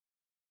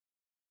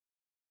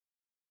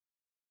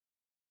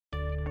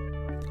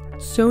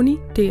Sony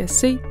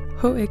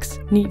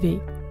DSC-HX9V,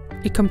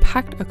 et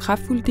kompakt og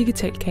kraftfuldt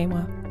digitalt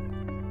kamera.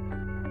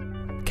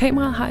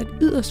 Kameraet har et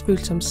yderst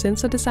følsomt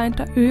sensordesign,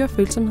 der øger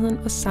følsomheden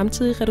og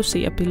samtidig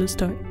reducerer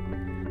billedstøj.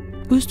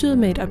 Udstyret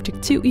med et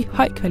objektiv i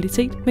høj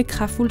kvalitet med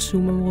kraftfuld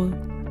zoomområde.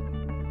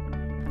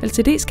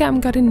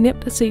 LCD-skærmen gør det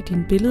nemt at se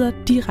dine billeder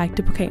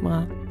direkte på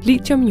kameraet.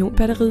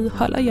 Lithium-ion-batteriet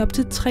holder i op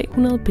til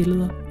 300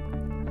 billeder.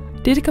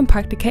 Dette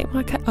kompakte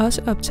kamera kan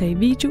også optage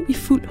video i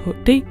fuld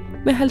HD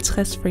med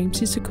 50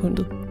 frames i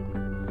sekundet.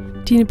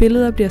 Dine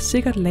billeder bliver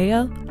sikkert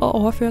lagret og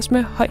overføres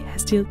med høj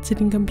hastighed til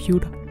din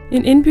computer.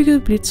 En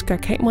indbygget blitz gør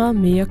kameraet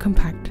mere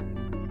kompakt.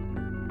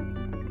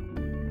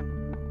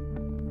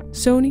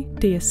 Sony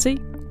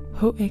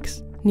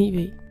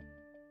DSC-HX9V.